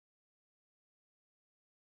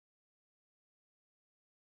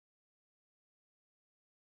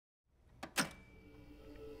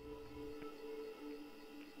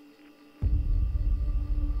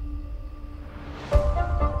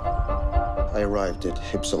I arrived at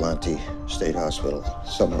Ypsilanti State Hospital,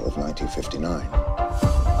 summer of 1959.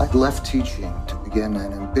 I'd left teaching to begin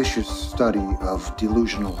an ambitious study of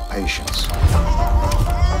delusional patients.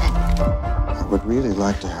 I would really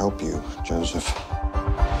like to help you, Joseph.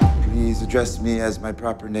 Please address me as my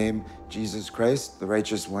proper name, Jesus Christ, the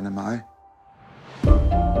righteous one am I.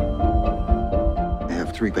 I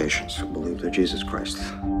have 3 patients who believe they're Jesus Christ.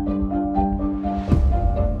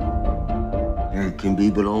 There can be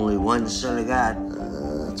but only one Son of God.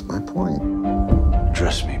 That's my point.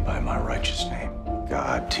 Address me by my righteous name,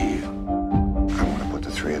 God to you. I want to put the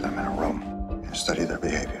 3 of them in a room and study their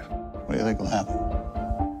behavior. What do you think will happen?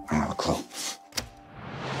 I don't have a clue.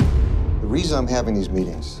 The reason I'm having these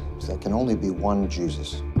meetings is there can only be one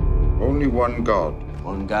Jesus. Only one God.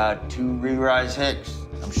 One God, 2 re-rise Hicks.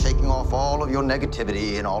 I'm shaking off all of your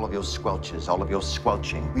negativity and all of your squelches, all of your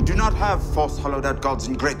squelching. We do not have false hollowed-out gods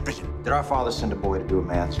in Great Britain. Did our father send a boy to do a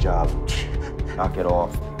man's job? Knock it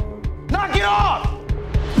off. Knock it off!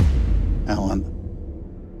 Alan,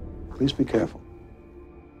 please be careful.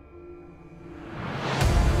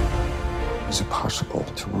 Is it possible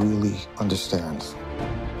to really understand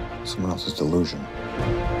someone else's delusion?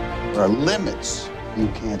 There are limits you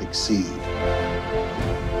can't exceed.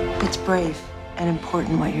 It's brave and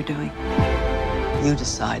important what you're doing. You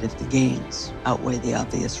decide if the gains outweigh the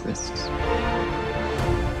obvious risks.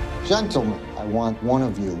 Gentlemen, I want one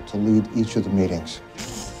of you to lead each of the meetings.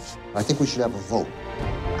 I think we should have a vote.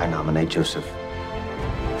 I nominate Joseph.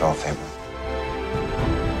 All in favor?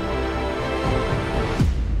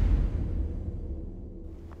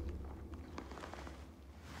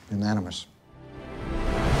 Unanimous.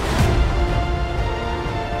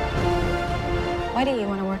 Why do you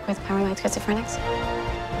want to work with paranoid schizophrenics?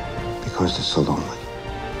 Because they're so lonely.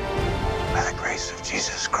 By the grace of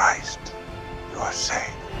Jesus Christ, you are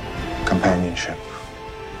saved. Companionship,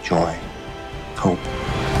 joy, hope.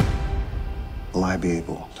 Will I be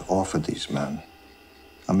able to offer these men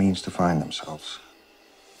a means to find themselves?